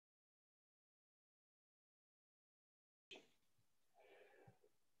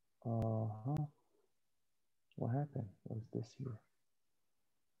Uh-huh. What happened? What is this here?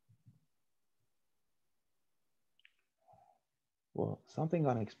 Well, something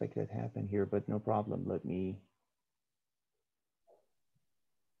unexpected happened here, but no problem. Let me.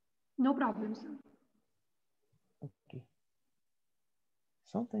 No problem, sir. Okay.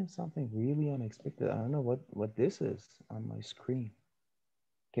 Something really unexpected. I don't know what this is on my screen.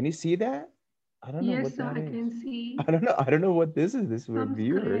 Can you see that? I don't know Yes, what sir, that I is. can see I don't know. I don't know what this is. This some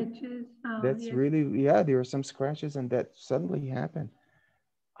reviewer. scratches. That's Yes. really, yeah, there are some scratches and that suddenly happened.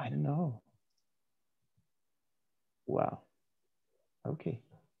 I don't know. Wow. Okay.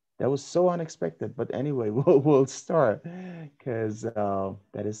 That was so unexpected. But anyway, we'll start because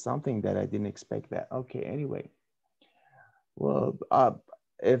that is something that I didn't expect that. Okay. Anyway, well,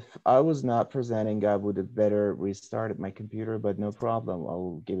 if I was not presenting, I would have better restarted my computer, but no problem.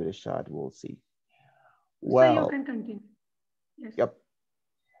 I'll give it a shot. We'll see. Sir, you Well, can continue. Yes. yep.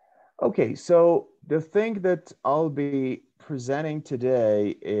 Okay, so the thing that I'll be presenting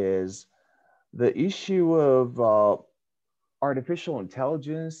today is the issue of artificial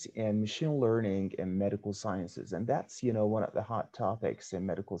intelligence and machine learning in medical sciences. And that's, one of the hot topics in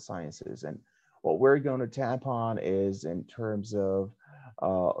medical sciences. And what we're going to tap on is in terms of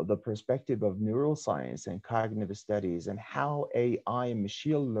the perspective of neuroscience and cognitive studies and how AI and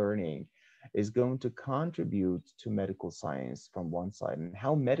machine learning is going to contribute to medical science from one side and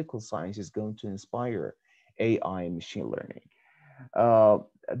how medical science is going to inspire AI and machine learning. Uh,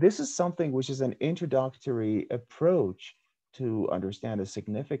 this is something which is an introductory approach to understand the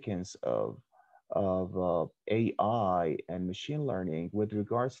significance of AI and machine learning with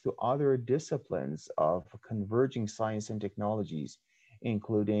regards to other disciplines of converging science and technologies,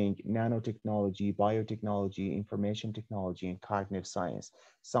 including nanotechnology, biotechnology, information technology, and cognitive science,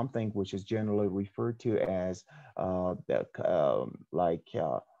 something which is generally referred to as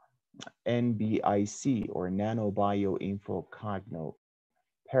NBIC or Nano Bio Info Cogno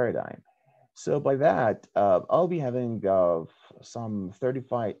paradigm. So by that, I'll be having some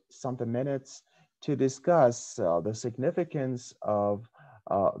 35 something minutes to discuss the significance of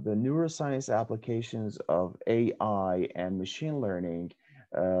the neuroscience applications of AI and machine learning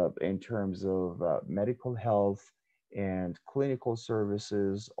in terms of medical health and clinical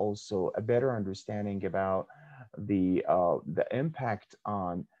services. Also, a better understanding about the impact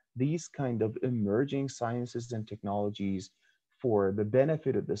on these kind of emerging sciences and technologies for the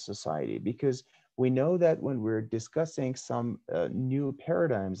benefit of the society, because we know that when we're discussing some new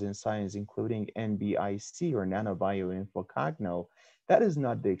paradigms in science, including NBIC or nanobioinfocogno, that is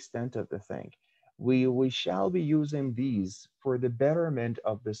not the extent of the thing. We shall be using these for the betterment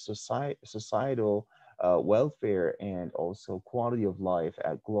of the societal welfare and also quality of life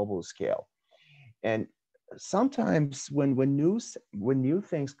at global scale. And sometimes when new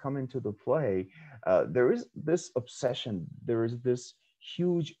things come into the play, there is this obsession, there is this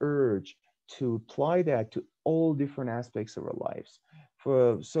huge urge to apply that to all different aspects of our lives.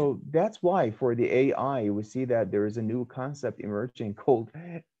 So that's why for the AI, we see that there is a new concept emerging called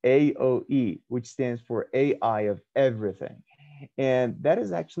AOE, which stands for AI of everything. And that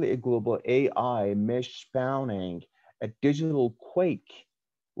is actually a global AI mesh spanning a digital quake,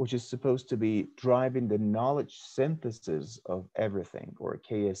 which is supposed to be driving the knowledge synthesis of everything, or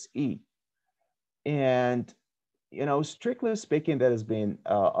KSE. And, strictly speaking, that has been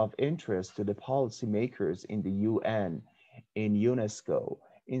of interest to the policymakers in the UN, in UNESCO,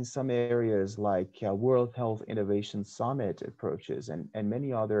 in some areas like World Health Innovation Summit approaches, and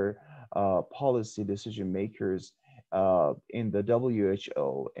many other policy decision makers in the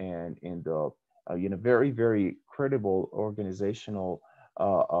WHO and in the very, very credible organizational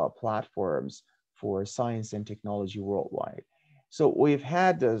platforms for science and technology worldwide. So we've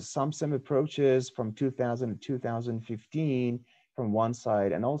had some approaches from 2000 to 2015 from one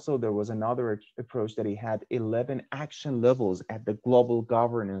side, and also there was another approach that he had 11 action levels at the global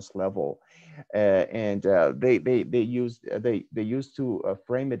governance level, and they used to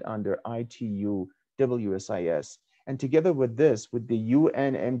frame it under ITU WSIS. And together with this, with the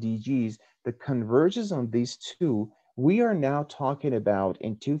UN MDGs, the convergence on these two, we are now talking about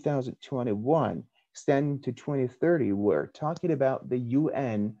in 2021 extending to 2030, we're talking about the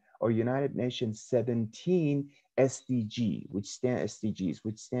UN or United Nations 17 SDGs,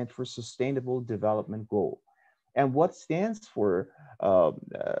 which stand for Sustainable Development Goal. And what stands for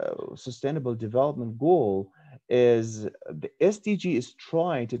Sustainable Development Goal is the SDG is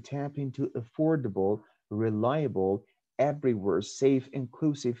trying to tap into affordable, reliable, everywhere, safe,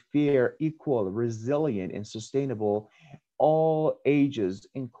 inclusive, fair, equal, resilient, and sustainable all ages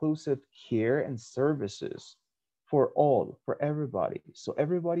inclusive care and services for all, for everybody. So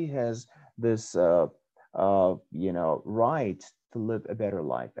everybody has this, right to live a better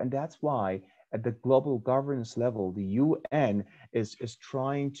life, and that's why at the global governance level, the UN is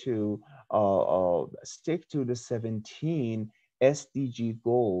trying to stick to the 17 SDG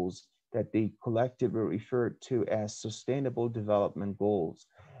goals that they collectively refer to as Sustainable Development Goals,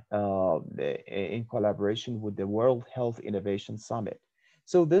 in collaboration with the World Health Innovation Summit.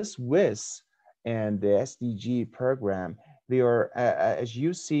 So this WIS and the SDG program, they are, as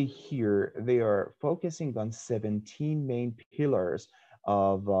you see here, they are focusing on 17 main pillars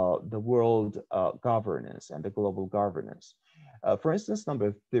of the world governance and the global governance. For instance,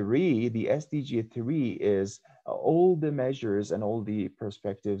 number three, the SDG 3 is all the measures and all the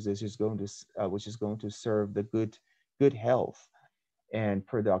perspectives which is going to serve the good health and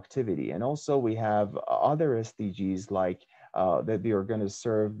productivity. And also we have other SDGs like that they are going to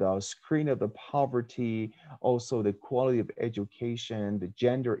serve the screen of the poverty, also the quality of education, the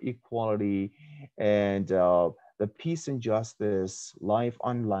gender equality, and the peace and justice, life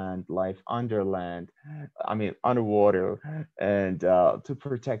on land, life under land, I mean underwater, and to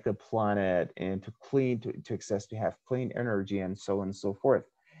protect the planet and to access to have clean energy and so on and so forth.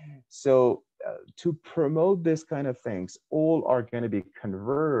 So to promote this kind of things, all are going to be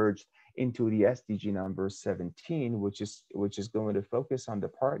converged into the SDG number 17, which is going to focus on the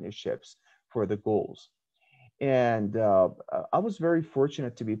partnerships for the goals. And I was very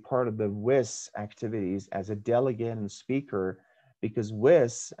fortunate to be part of the WIS activities as a delegate and speaker because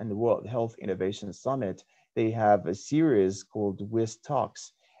WIS and the World Health Innovation Summit, they have a series called WIS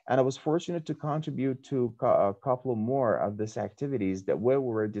Talks. And I was fortunate to contribute to a couple more of these activities that where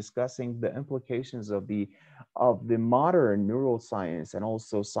we were discussing the implications of the modern neuroscience and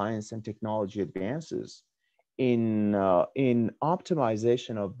also science and technology advances in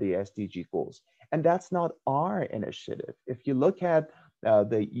optimization of the SDG goals. And that's not our initiative. If you look at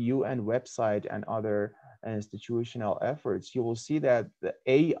the UN website and other institutional efforts, you will see that the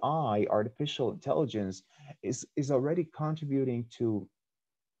AI, artificial intelligence, is already contributing to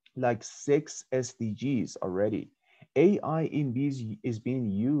like 6 SDGs already. AI in these is being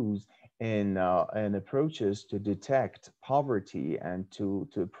used in approaches to detect poverty and to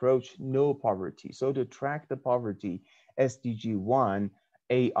approach no poverty. So to track the poverty, SDG 1,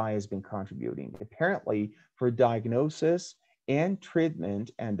 AI has been contributing. Apparently, for diagnosis and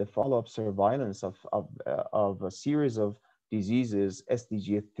treatment and the follow-up surveillance of a series of diseases,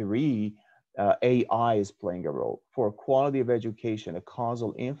 SDG 3 AI is playing a role for quality of education, the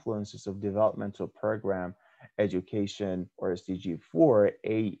causal influences of developmental program education, or SDG 4,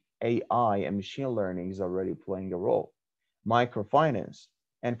 AI and machine learning is already playing a role. Microfinance,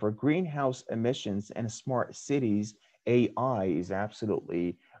 and for greenhouse emissions and smart cities, AI is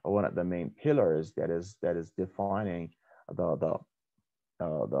absolutely one of the main pillars that is defining the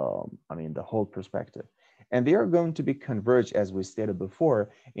the whole perspective. And they are going to be converged, as we stated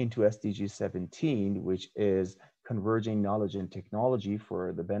before, into SDG 17, which is converging knowledge and technology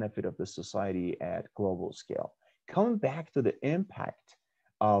for the benefit of the society at global scale. Coming back to the impact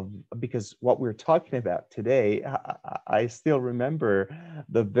of, because what we're talking about today, I still remember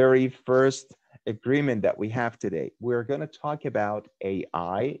the very first agreement that we have today. We're going to talk about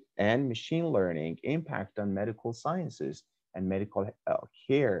AI and machine learning impact on medical sciences and medical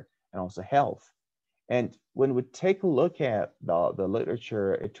care and also health. And when we take a look at the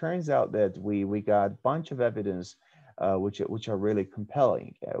literature, it turns out that we got a bunch of evidence which are really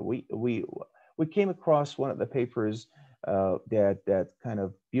compelling. We came across one of the papers that kind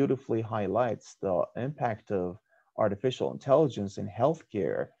of beautifully highlights the impact of artificial intelligence in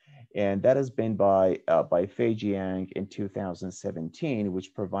healthcare, and that has been by Fei Jiang in 2017,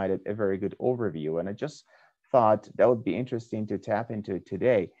 which provided a very good overview. And I just thought that would be interesting to tap into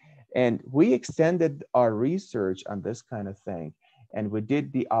today. And we extended our research on this kind of thing. And we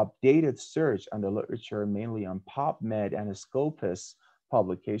did the updated search on the literature, mainly on PubMed and Scopus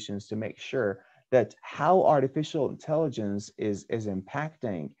publications, to make sure that how artificial intelligence is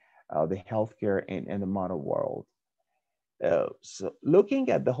impacting the healthcare in the modern world. So looking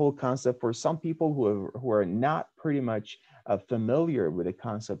at the whole concept, for some people who are not pretty much familiar with the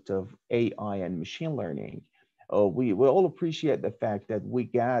concept of AI and machine learning, we all appreciate the fact that we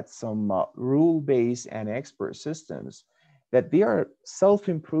got some rule-based and expert systems that they are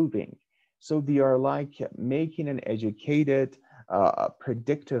self-improving. So they are like making an educated,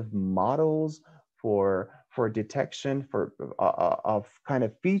 predictive models for detection of kind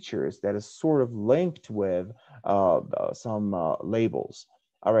of features that is sort of linked with some labels.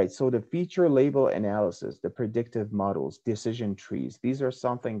 All right, so the feature label analysis, the predictive models, decision trees, these are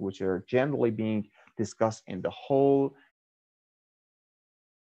something which are generally being discussed in the whole